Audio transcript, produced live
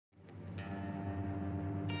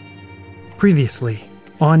Previously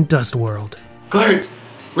on Dust World. Clarence,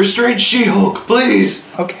 restrain She-Hulk, please!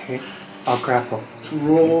 Okay, I'll grapple.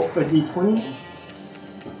 Roll a D20.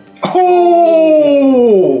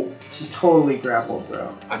 Oh! She's totally grappled,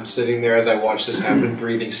 bro. I'm sitting there as I watch this happen,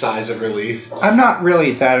 breathing sighs of relief. I'm not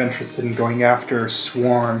really that interested in going after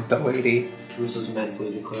Swarm, the lady. This is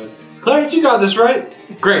mentally to Clarence. Clarence, you got this, right?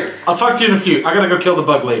 Great. I'll talk to you in a few. I gotta go kill the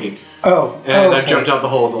bug lady. Oh, And okay. I jumped out the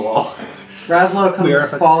hole in the wall. Raslo comes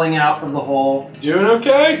falling out of the hole. Doing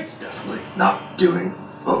okay? He's definitely not doing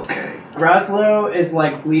okay. Raslo is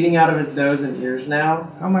like bleeding out of his nose and ears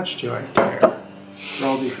now. How much do I care?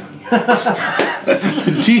 Roll D20.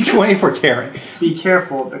 D20 for caring. Be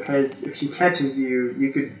careful, because if she catches you,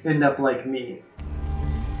 you could end up like me.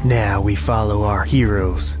 Now we follow our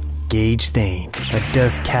heroes. Gage Thane, a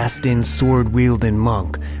dust-casting, sword-wielding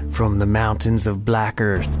monk from the mountains of Black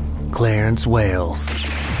Earth. Clarence Wales,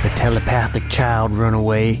 the telepathic child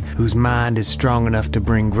runaway whose mind is strong enough to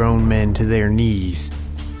bring grown men to their knees.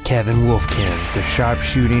 Kevin Wolfkin, the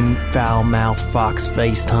sharpshooting, foul-mouthed,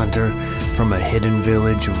 fox-faced hunter from a hidden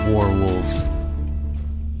village of werewolves.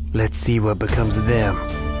 Let's see what becomes of them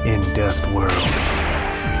in Dust World.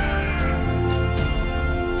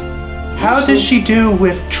 How does she do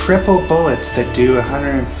with triple bullets that do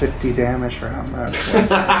 150 damage around that?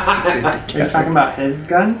 Are you talking about his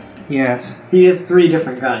guns? Yes. He has 3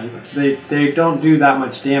 different guns. They don't do that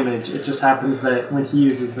much damage. It just happens that when he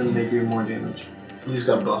uses them, they do more damage. He's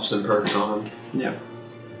got buffs and perks on him. Yeah.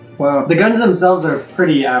 Well, The guns themselves are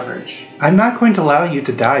pretty average. I'm not going to allow you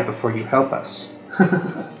to die before you help us.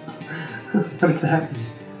 What does that mean?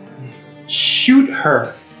 Shoot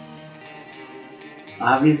her.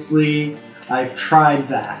 Obviously, I've tried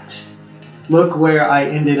that. Look where I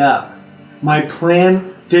ended up. My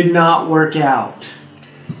plan did not work out.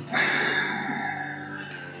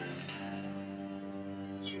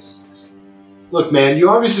 Look, man, you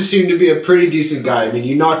obviously seem to be a pretty decent guy. I mean,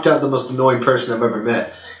 you knocked out the most annoying person I've ever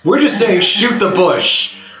met. We're just saying shoot the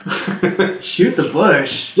bush. Shoot the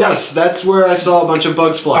bush? Yes, that's where I saw a bunch of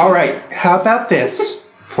bugs fly. Alright, how about this?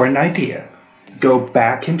 For an idea. Go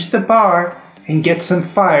back into the bar and get some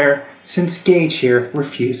fire since Gage here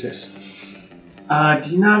refuses.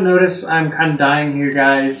 Do you not notice I'm kind of dying here,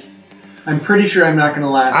 guys? I'm pretty sure I'm not going to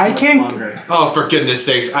last much longer. Oh, for goodness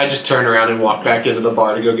sakes, I just turn around and walk back into the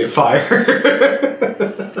bar to go get fire.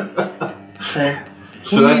 Okay.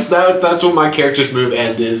 So that's what my character's move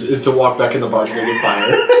end is to walk back in the bar to go get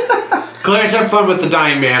fire. Clarence, have fun with the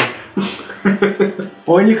dying man.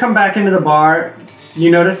 Well, when you come back into the bar, you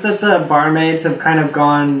notice that the barmaids have kind of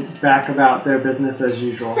gone back about their business as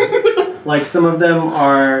usual. Like, some of them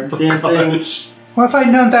are dancing. Well, if I'd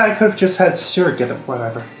known that, I could have just had Stuart get it,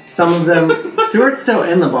 whatever. Some of them... Stuart's still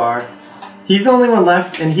in the bar. He's the only one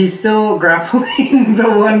left, and he's still grappling the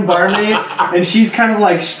one barmaid, and she's kind of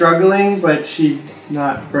like struggling, but she's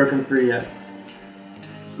not broken free yet.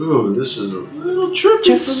 Ooh, this is a little tricky.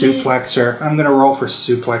 Just suplex her. I'm gonna roll for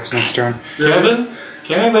suplex next turn.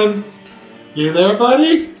 Kevin, you there,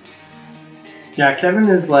 buddy? Yeah, Kevin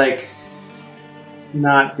is like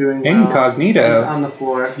not doing well. Incognito. He's on the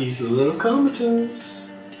floor. He's a little comatose.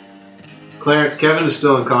 Clarence, Kevin is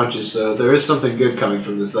still unconscious, so there is something good coming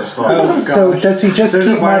from this thus far. Oh, so does he just There's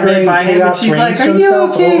keep a barmaid muttering by him, and chaos she's like, reigns to "Are you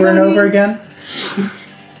himself okay, over and honey?" over again?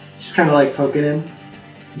 She's kind of like poking him.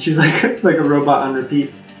 And she's like a robot on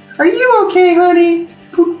repeat. Are you okay, honey?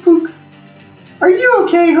 Pook pook. Are you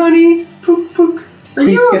okay, honey? Pook pook. Are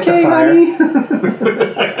Please you get the okay, fire.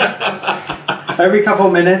 honey? Every couple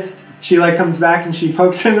minutes, she like comes back and she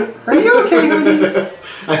pokes him. Are you okay, honey?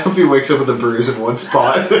 I hope he wakes up with a bruise in one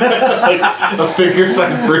spot. Like a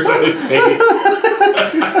finger-sized bruise on his face.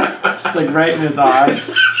 Just like right in his eye.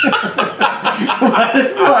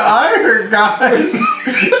 That's what I heard, guys.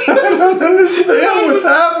 I don't understand what's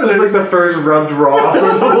happening. It's like the first rubbed raw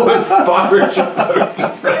from the one spot where she poked.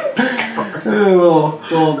 A little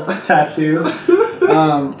tattoo.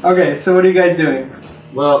 Okay, so what are you guys doing?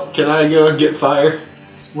 Well, can I go and get fire?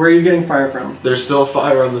 Where are you getting fire from? There's still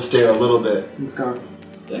fire on the stair a little bit. It's gone.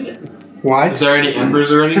 Dang it. What? Is there any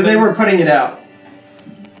embers or anything? Because they were putting it out.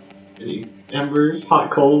 Any embers? Hot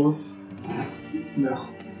coals? No.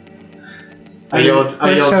 I yelled to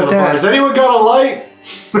so the dead. bar, has anyone got a light?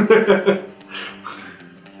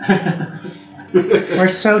 We're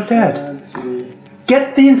so dead. Let's see.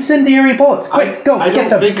 Get the incendiary bullets. Quick, go, I get don't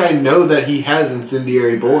them. think I know that he has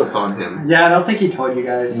incendiary bullets on him. Yeah, I don't think he told you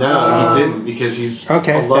guys. No, he didn't, because he's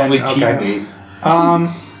Okay, a lovely then, okay.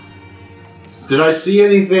 teammate. Did I see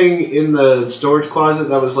anything in the storage closet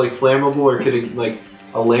that was like flammable or could it like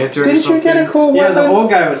a lantern or Didn't something? you get a cool Yeah, weapon? the old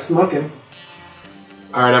guy was smoking.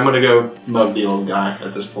 Alright, I'm gonna go mug the old guy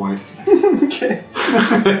at this point. Okay.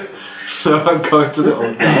 So I'm going to the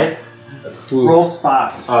old guy. Roll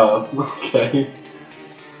spot. Oh, okay.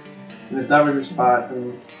 And if that was your spot,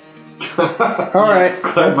 then... Alright.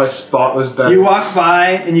 Glad my spot was better. You walk by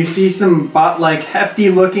and you see some like hefty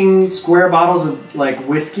looking square bottles of like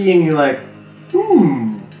whiskey and you're like,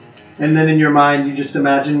 and then in your mind you just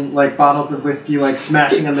imagine like bottles of whiskey like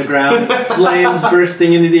smashing on the ground, flames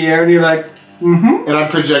bursting into the air, and you're like, And I'm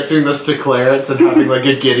projecting this to Clarence and having like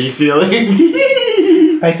a giddy feeling.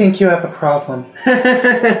 I think you have a problem.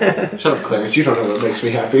 Shut up, Clarence. You don't know what makes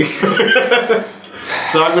me happy.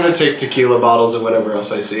 So I'm gonna take tequila bottles and whatever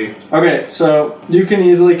else I see. Okay, so you can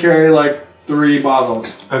easily carry like 3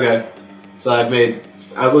 bottles. Okay. So I've made...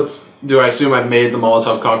 do I assume I've made the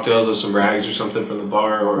Molotov cocktails with some rags or something from the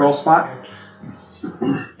bar? Or Roll spot.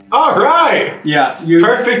 Alright! Yeah,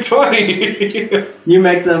 Perfect 20! you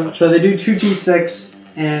make them, so they do 2d6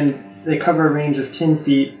 and they cover a range of 10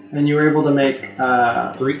 feet, and you were able to make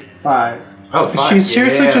 3? 5. Oh, Is 5. she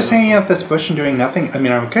seriously Yeah, just that's- hanging out this bush and doing nothing? I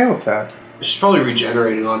mean, I'm okay with that. She's probably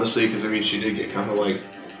regenerating, honestly, because I mean, she did get kind of like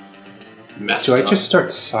messed Do up. I just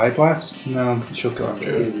start side blast? No, she'll go up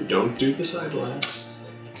there. No, don't do the side blast.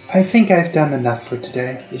 I think I've done enough for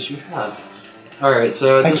today. Yes, you have. Alright,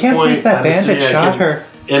 so at I this can't point, believe that I'm bandit assuming I shot can- her.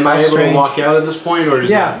 Am I How able to strange. walk out at this point, or is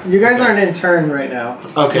Yeah, it... you guys aren't in turn right now.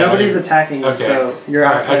 Okay. Nobody's attacking you, Okay. so you're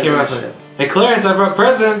Alright, outside I came the outside. initiative. Hey, Clarence, I brought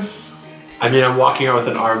presents! I mean, I'm walking out with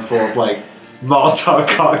an armful of, like, Molotov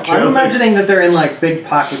cocktails. I'm imagining that they're in like big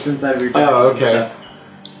pockets inside of your jacket. Oh, okay.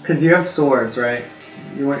 Because you have swords, right?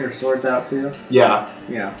 You want your swords out too? Yeah.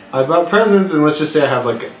 Yeah. I brought presents, and let's just say I have,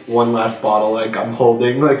 like, one last bottle, like, I'm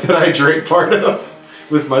holding, like, that I drank part of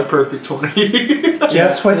with my perfect 20.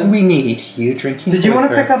 Just what we need. You drinking Did you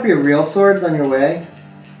want to liquor. pick up your real swords on your way?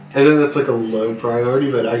 And then that's, like, a low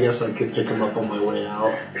priority, but I guess I could pick them up on my way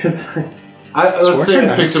out. Because Let's Swords say are I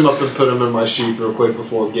nice. picked them up and put them in my sheath real quick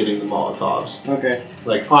before getting the Molotovs. okay.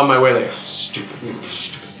 Like, on my way, like, stupid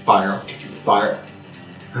fire, I'll get you fire.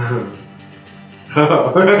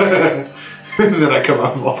 And then I come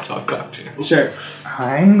out with Molotov cocktails. Sure.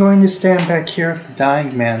 I'm going to stand back here with the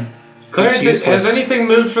dying man. Clarence, He's has useless. anything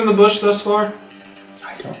moved from the bush thus far?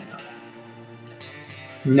 I don't know.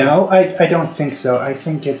 No, I don't think so. I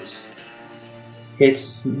think it's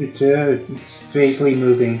vaguely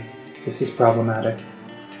moving. This is problematic.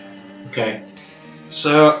 Okay.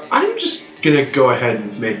 So, I'm just gonna go ahead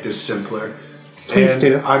and make this simpler. Please And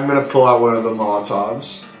do. I'm gonna pull out one of the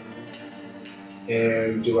Molotovs.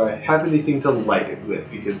 And do I have anything to light it with?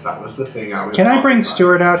 Because that was the thing I was Can I talking bring about.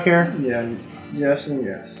 Stuart out here? Yeah. Yes and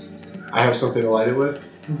yes. I have something to light it with?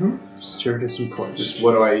 Stuart is important. Just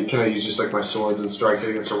can I use just like my swords and strike it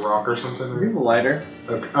against a rock or something? You have a lighter.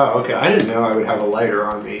 Okay. Oh, okay. I didn't know I would have a lighter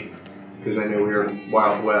on me. Because I know we were in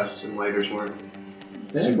Wild West and lighters weren't.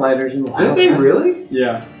 They have lighters in the Did they really?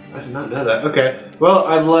 Yeah. I did not know that. Okay. Well,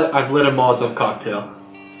 I've lit a Molotov cocktail.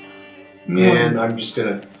 And I'm just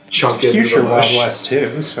gonna chunk it into future the Wild bush. West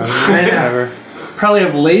too, so know. whatever. Probably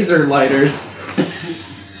have laser lighters.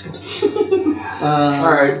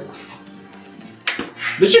 Alright.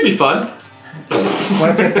 This should be fun.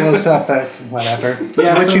 What if it blows up? Whatever.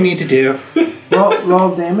 Yeah, what so- you need to do.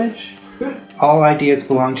 roll damage. All ideas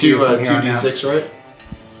belong It's to you from here on out. 2d6, right?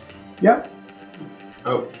 Yep.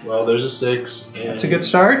 Oh, well, there's a 6. And That's a good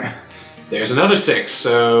start. There's another 6,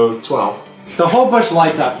 so 12. The whole bush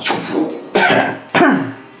lights up.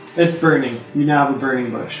 It's burning. You now have a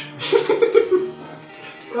burning bush.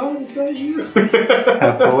 Oh, is that you?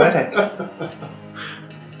 How poetic.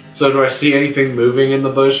 So do I see anything moving in the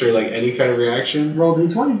bush or like any kind of reaction? Roll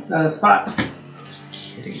d20. Spot.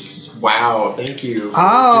 Wow, thank you. for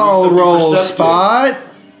I'll doing something roll perceptive. spot.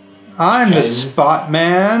 I'm the 10. spot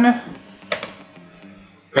man.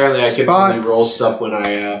 Apparently I can Spots. only roll stuff when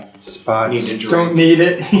I Spot. need to drink. Don't need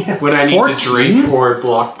it. When I need 14? to drink or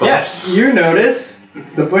block Yes, buffs. you notice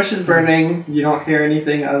the bush is burning. You don't hear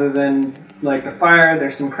anything other than like the fire.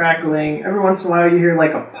 There's some crackling. Every once in a while, you hear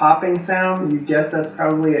like a popping sound. You guess that's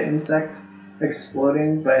probably an insect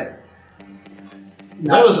exploding, but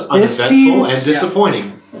That was uneventful seems- and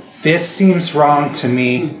disappointing. This seems wrong to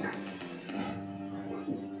me.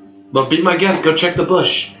 But be my guest, go check the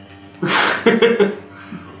bush.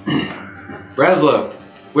 Raslo,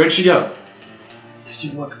 where'd she go? Did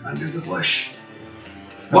you look under the bush?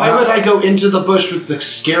 Why would I go into the bush with the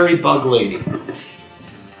scary bug lady?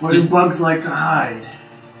 Where do bugs like to hide?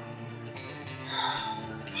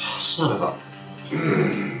 Son of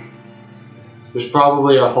a... There's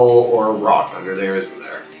probably a hole or a rock under there, isn't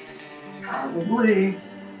there? Probably.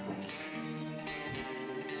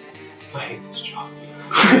 I hate this job.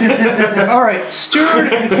 All right, Stuart.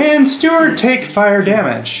 Can Stuart take fire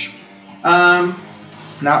damage?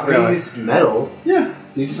 Not really. Use metal. Yeah.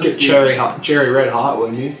 So you just get cherry red hot,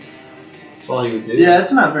 wouldn't you? That's all you would do. Yeah,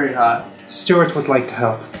 it's not very hot. Stuart would like to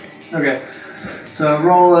help. Okay. So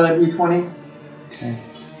roll a d20. Okay.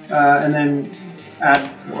 And then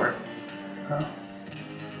add 4.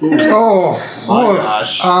 Oh, my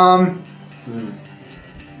gosh. Ow.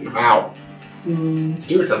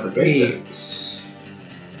 Stuart's up a big 8. It's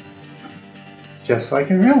just like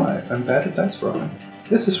in real life. I'm bad at dice rolling.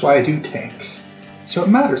 This is why I do tanks. So it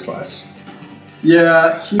matters less.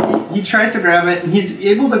 Yeah, he tries to grab it, and he's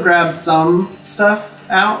able to grab some stuff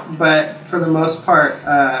out, but for the most part,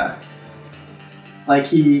 like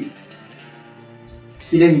he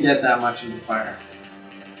didn't get that much in the fire.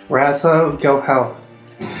 Razzo, go help.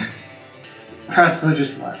 Razzo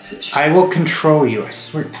just laughs at you. I will control you, I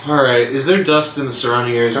swear. Alright, is there dust in the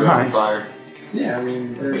surrounding areas around the fire? Yeah, I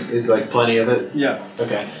mean, there's... Is like plenty of it? Yeah.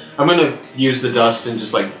 Okay. I'm gonna use the dust and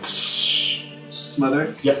just like... Smother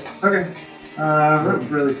it? Yep. Okay. That's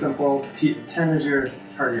really simple. 10 is your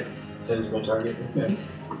target. 10 is my target? Okay.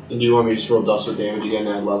 And do you want me to just roll dust with damage again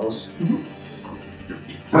and add levels?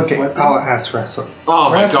 Mm-hmm. Okay, I'll ask Razzo. Oh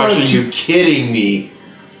my Razzo, gosh, are you kidding me?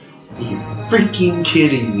 Are you freaking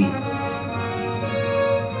kidding me?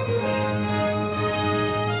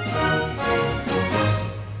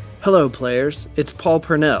 Hello, players. It's Paul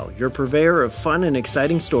Purnell, your purveyor of fun and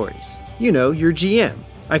exciting stories. You know, your GM.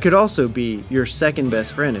 I could also be your second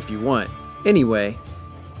best friend if you want. Anyway,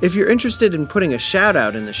 if you're interested in putting a shout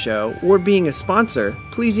out in the show or being a sponsor,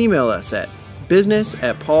 please email us at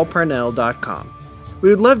business@paulparnell.com. We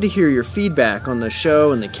would love to hear your feedback on the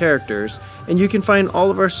show and the characters, and you can find all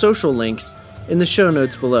of our social links in the show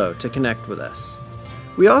notes below to connect with us.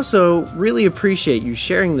 We also really appreciate you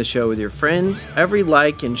sharing the show with your friends. Every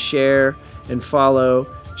like and share and follow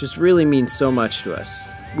just really means so much to us.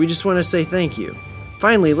 We just want to say thank you.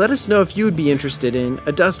 Finally, let us know if you would be interested in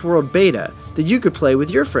a Dust World beta that you could play with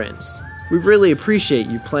your friends. We really appreciate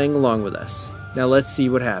you playing along with us. Now let's see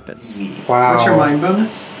what happens. Wow. What's your mind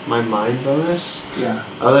bonus? My mind bonus? Yeah.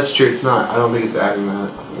 Oh, that's true. It's not. I don't think it's adding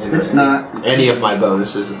that. It's not. Any of my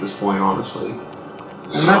bonuses at this point, honestly.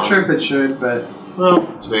 I'm not sure if it should, but... Well,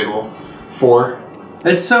 it's debatable. 4.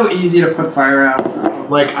 It's so easy to put fire out.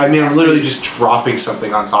 Like, I mean, I'm literally just dropping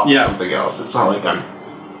something on top of something else. It's not like I'm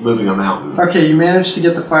moving a mountain. Okay, you managed to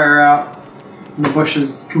get the fire out. The bush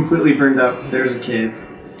is completely burned up. There's a cave.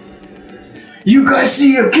 You guys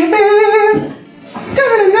see a cave? 8.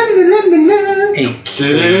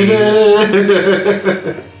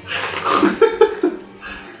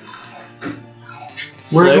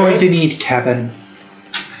 We're going to need Kevin.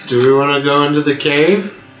 Do we want to go into the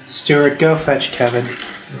cave? Stuart, go fetch Kevin.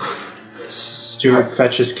 Stuart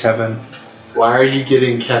fetches Kevin. Why are you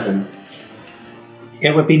getting Kevin?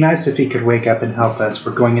 It would be nice if he could wake up and help us.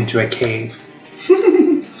 We're going into a cave.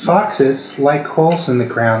 Foxes like holes in the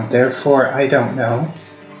ground, therefore I don't know.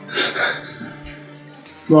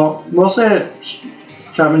 Well, we'll say that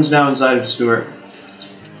Kevin's now inside of Stuart.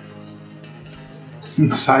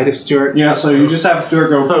 Inside of Stuart? Yeah, so you just have Stuart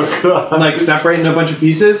go, like, separate into a bunch of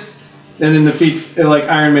pieces, and then the feet, like,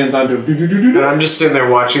 Iron Man's onto him. And I'm just sitting there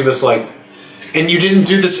watching this, like, and you didn't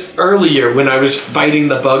do this earlier when I was fighting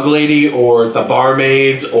the bug lady or the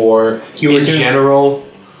barmaids or in general.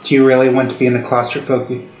 Do you really want to be in a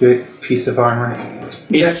claustrophobic piece of armor?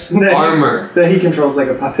 It's armor. That he controls like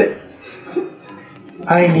a puppet.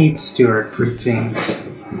 I need Stuart for things.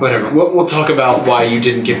 Whatever. We'll talk about why you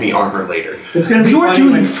didn't give me armor later. It's going to be You're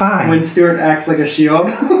doing fine. When Stuart acts like a shield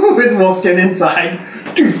with Wolfkin inside.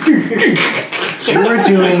 You're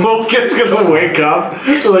doing... Wolfkin's going to wake up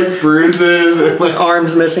with, like, bruises and, like,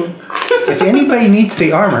 arms missing. If anybody needs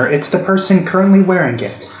the armor, it's the person currently wearing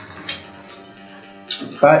it.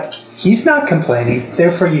 But he's not complaining,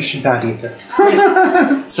 therefore you should not either.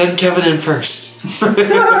 Send Kevin in first.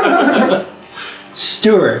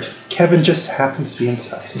 Stuart, Kevin just happens to be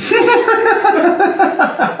inside.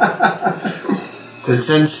 Then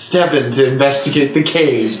send Steven to investigate the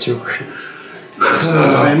cave. Stuart.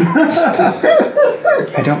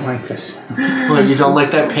 I don't like this. What, you don't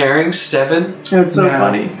like that pairing, Steven? It's so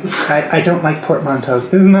funny. I don't like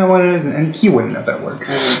portmanteaus. Isn't that what it is? And he wouldn't know that word.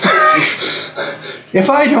 If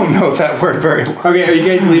I don't know that word very well. Okay, are you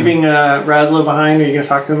guys leaving Razlo behind? Are you going to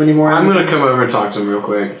talk to him anymore? I'm going to come over and talk to him real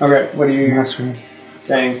quick. Okay, what are you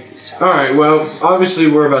saying? Alright, well, obviously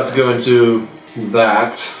we're about to go into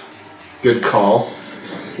that. Good call.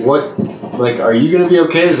 What, like, are you going to be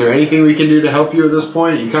okay? Is there anything we can do to help you at this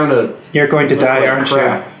point? You kind of... You're going to die, aren't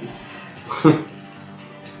crap.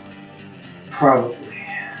 Probably.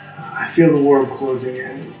 I feel the world closing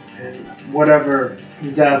in, and whatever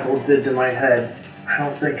Zazzle did to my head, I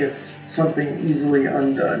don't think it's something easily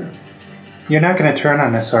undone. You're not going to turn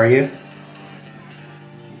on us, are you?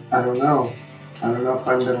 I don't know. I don't know if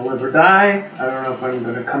I'm going to live or die. I don't know if I'm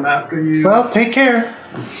going to come after you. Well, take care.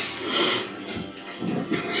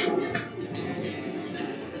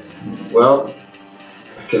 Well,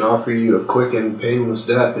 I can offer you a quick and painless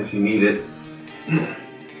death if you need it.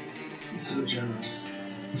 So generous.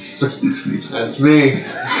 That's me.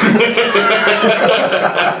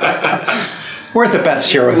 We're the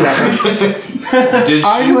best heroes ever. Did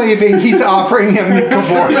I'm leaving. He's offering him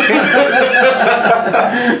Gabor.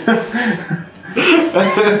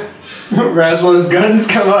 Razzle's guns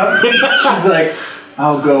come up. She's like,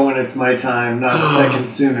 I'll go when it's my time, not a second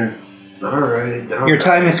sooner. Alright. Your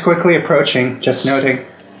time is quickly approaching, just noting.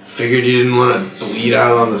 Figured you didn't want to bleed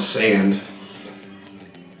out on the sand.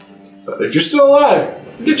 But if you're still alive,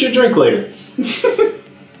 I'll get you a drink later.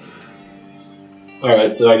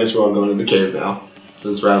 Alright, so I guess we're all going to the cave now.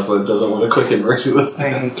 Since Razzle doesn't want a quick and merciless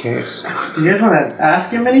I death. hate caves. Do you guys want to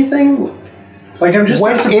ask him anything? Like, I'm just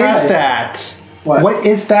What is surprised. that? What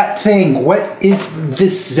is that thing? What is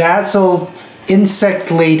this Zazzle insect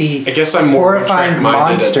lady? I guess I'm more horrifying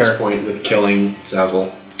minded at this monster. point with killing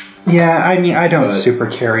Zazzle. Yeah, I mean, I don't But- super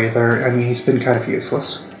care either. I mean, he's been kind of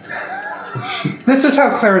useless. This is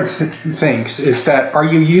how Clarence thinks, is that, are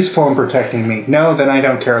you useful in protecting me? No, then I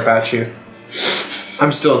don't care about you.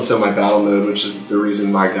 I'm still in semi-battle mode, which is the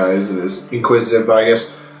reason my guy isn't as inquisitive, but I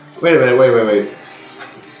guess... Wait a minute, wait.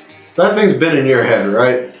 That thing's been in your head,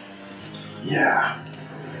 right? Yeah.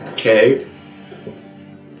 Okay.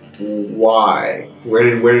 Why? Where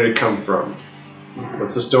did it come from?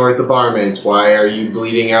 What's the story with the barmaids? Why are you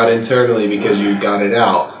bleeding out internally because you got it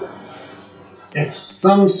out? It's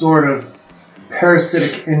some sort of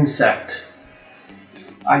parasitic insect.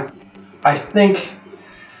 I think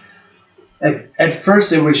at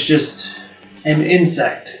first it was just an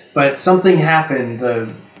insect, but something happened.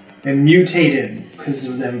 It mutated because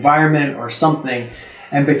of the environment or something,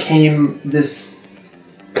 and became this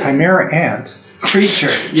Chimera ant.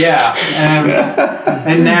 creature. Yeah,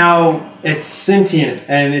 and now it's sentient,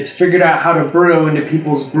 and it's figured out how to burrow into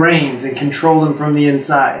people's brains and control them from the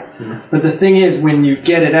inside. But the thing is, when you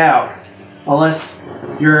get it out, unless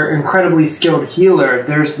you're an incredibly skilled healer,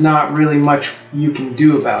 there's not really much you can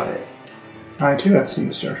do about it. I do have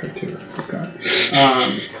seen Star Trek too. I forgot.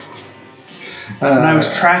 And I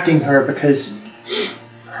was tracking her because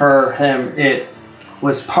it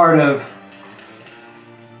was part of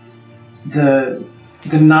the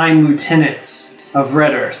 9 lieutenants of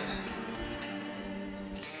Red Earth.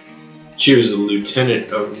 She was a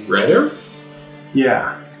lieutenant of Red Earth?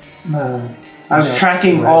 Yeah. I was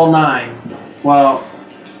tracking all 9. Well,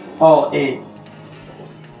 all 8.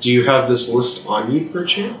 Do you have this list on you,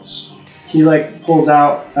 perchance? He pulls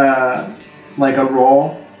out a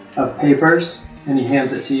roll of papers and he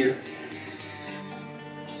hands it to you.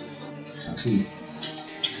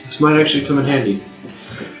 This might actually come in handy.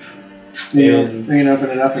 Are you going to open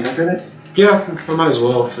it up and look at it? Yeah, I might as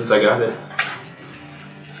well, since I got it.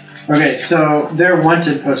 Okay, so they're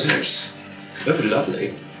wanted posters. Oh,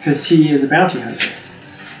 lovely. Because he is a bounty hunter.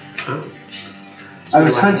 Oh. I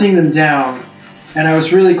was hunting them down, and I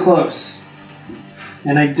was really close.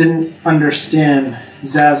 And I didn't understand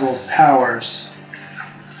Zazzle's powers.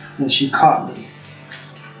 And she caught me.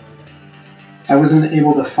 I wasn't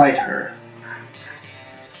able to fight her.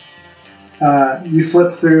 You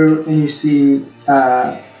flip through and you see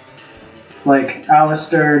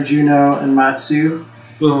Alistair, Juno, and Matsu.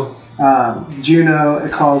 Oh. Juno,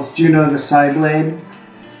 it calls Juno the Sideblade.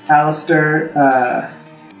 Alistair,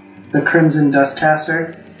 the Crimson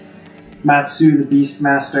Dustcaster. Matsu, the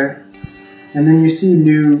Beastmaster. And then you see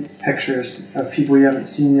new pictures of people you haven't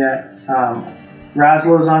seen yet.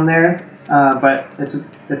 Razzlo's on there, but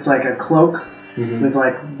it's like a cloak with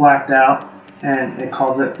blacked out, and it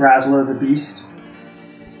calls it Razzlo the Beast.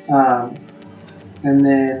 And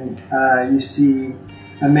then you see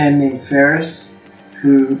a man named Ferris,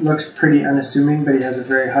 who looks pretty unassuming, but he has a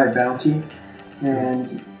very high bounty.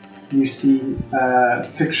 And you see a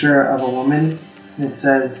picture of a woman, and it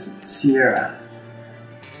says Sierra,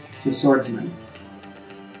 the swordsman.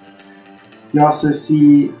 You also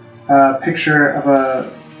see a picture of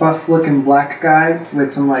a buff-looking black guy with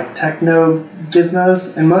some techno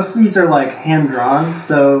gizmos, and most of these are hand-drawn,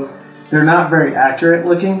 so they're not very accurate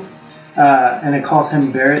looking. And it calls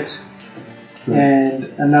him Barrett. And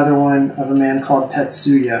another one of a man called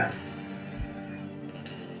Tetsuya.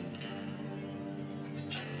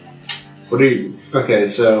 Okay,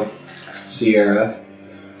 so Sierra.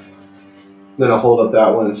 Then I'll hold up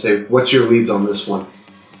that one and say, what's your leads on this one?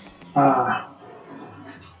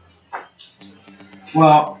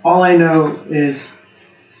 Well, all I know is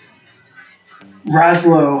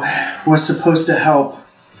Raslo was supposed to help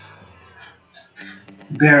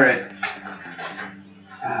Barrett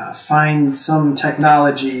find some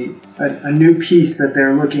technology, a new piece that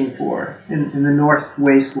they're looking for in the North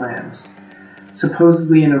Wastelands,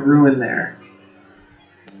 supposedly in a ruin there.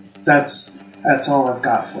 That's all I've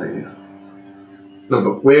got for you. No,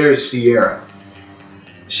 but where is Sierra?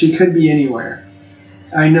 She could be anywhere.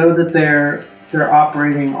 I know that they're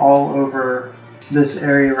operating all over this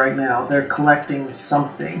area right now. They're collecting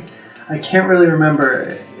something. I can't really remember.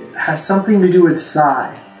 It has something to do with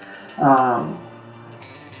psi.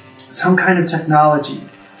 Some kind of technology.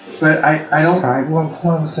 But I don't... Side, what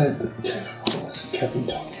was it? What was Kevin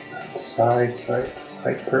talking about? Cypress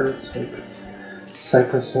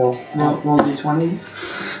Hill. Roll D20.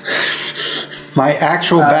 My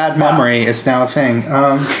actual bad memory is now a thing.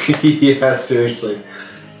 Yeah, seriously.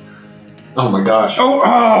 Oh my gosh.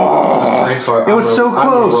 It was so close. I'm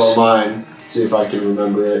gonna roll mine, see if I can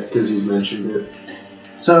remember it, because he's mentioned it.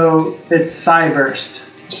 So, it's Cyburst.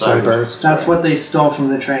 Cyburst. That's what they stole from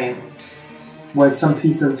the train. Was some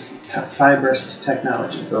piece of Cyburst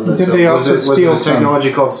technology. Did they also steal was it a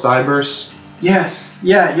technology called Cyburst? Yes.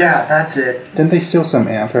 Yeah, that's it. Didn't they steal some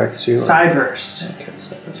anthrax too? Cyburst. Okay,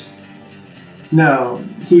 Cyburst. No,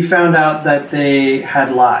 he found out that they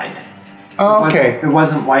had lied. Oh, okay. It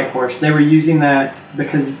wasn't Whitehorse. They were using that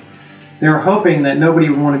because they were hoping that nobody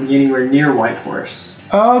would want to be anywhere near Whitehorse.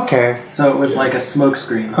 Oh, okay. So it was like a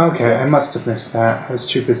smokescreen. Okay, I must have missed that. I was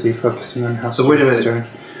too busy focusing on how. So wait a minute.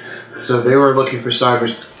 So they were looking for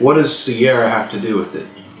Cyburst. What does Sierra have to do with it?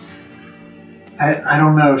 I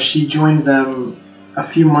don't know. She joined them a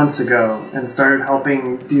few months ago and started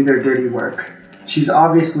helping do their dirty work. She's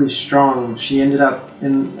obviously strong. She ended up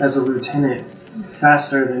as a lieutenant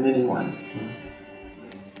faster than anyone.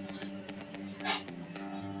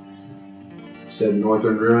 Said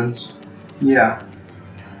Northern Ruins? Yeah.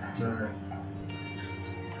 Alright.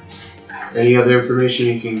 Any other information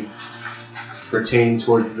you can pertain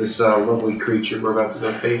towards this lovely creature we're about to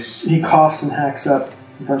go face? He coughs and hacks up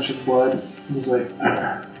a bunch of blood. He's like,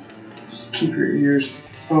 just keep your ears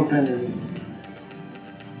open and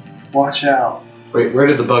watch out. Wait, where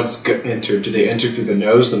did the bugs enter? Did they enter through the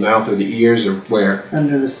nose, the mouth, or the ears, or where?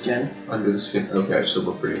 Under the skin. Under the skin. Okay, so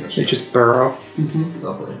we're pretty much... They just burrow. Mm-hmm.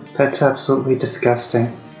 Lovely. That's absolutely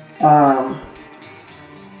disgusting. Alright,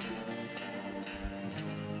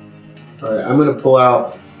 I'm gonna pull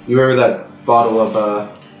out... You remember that bottle of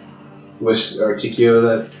whiskey or tequila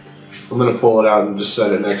that... I'm gonna pull it out and just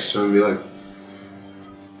set it next to him and be like...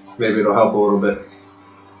 Maybe it'll help a little bit.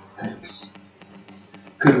 Thanks.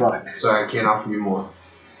 Good luck. Sorry, I can't offer you more.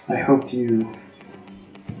 I hope you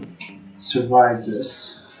survive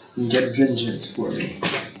this and get vengeance for me.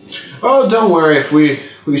 Oh, don't worry. If we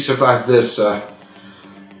survive this,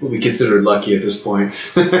 we'll be considered lucky at this point.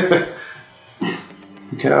 You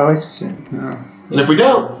could always... No. And if we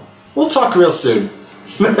don't, we'll talk real soon.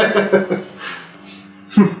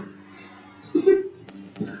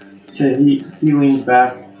 Okay, he leans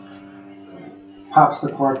back, pops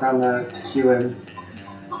the cork on the tequila, and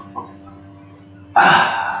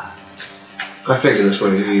I figured this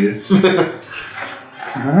what he needed.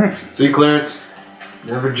 Alright. See, Clarence?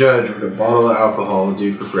 Never judge what a bottle of alcohol will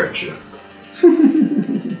do for friendship.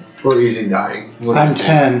 Or easy dying. I'm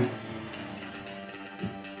 10.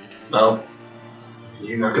 No.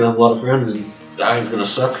 You're not gonna have a lot of friends and dying's gonna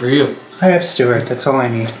suck for you. I have Stuart. That's all I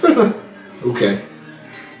need. Okay.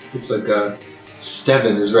 Looks like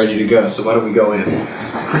Steven is ready to go, so why don't we go in?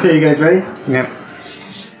 okay, you guys ready? Yep.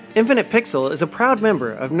 Infinite Pixel is a proud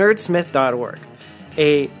member of nerdsmith.org,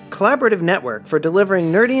 a collaborative network for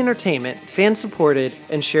delivering nerdy entertainment, fan-supported,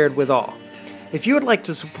 and shared with all. If you would like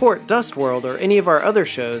to support Dustworld or any of our other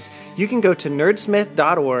shows, you can go to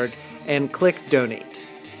nerdsmith.org and click Donate.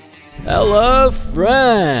 Hello,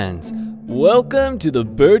 friends! Welcome to the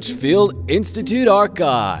Birchfield Institute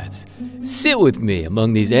Archives. Sit with me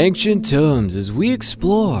among these ancient tomes as we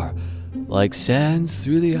explore, like sands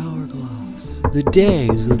through the hourglass, the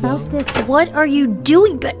days of Faustus, what are you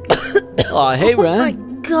doing back? Aw, hey, Ren. Oh my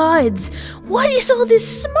gods, what is all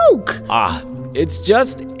this smoke? It's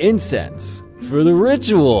just incense for the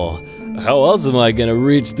ritual. How else am I gonna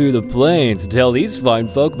reach through the plains to tell these fine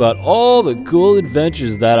folk about all the cool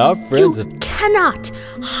adventures that our friends have... cannot.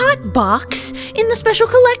 Hotbox in the special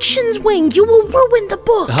collections wing. You will ruin the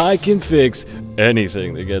books. I can fix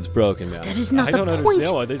anything that gets broken now. That is not I the don't point.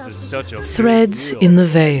 understand why this is such a big Threads deal. in the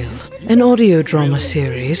Veil, an audio drama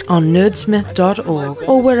series on nerdsmith.org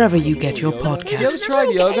or wherever you get your You ever podcasts. tried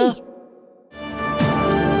yoga?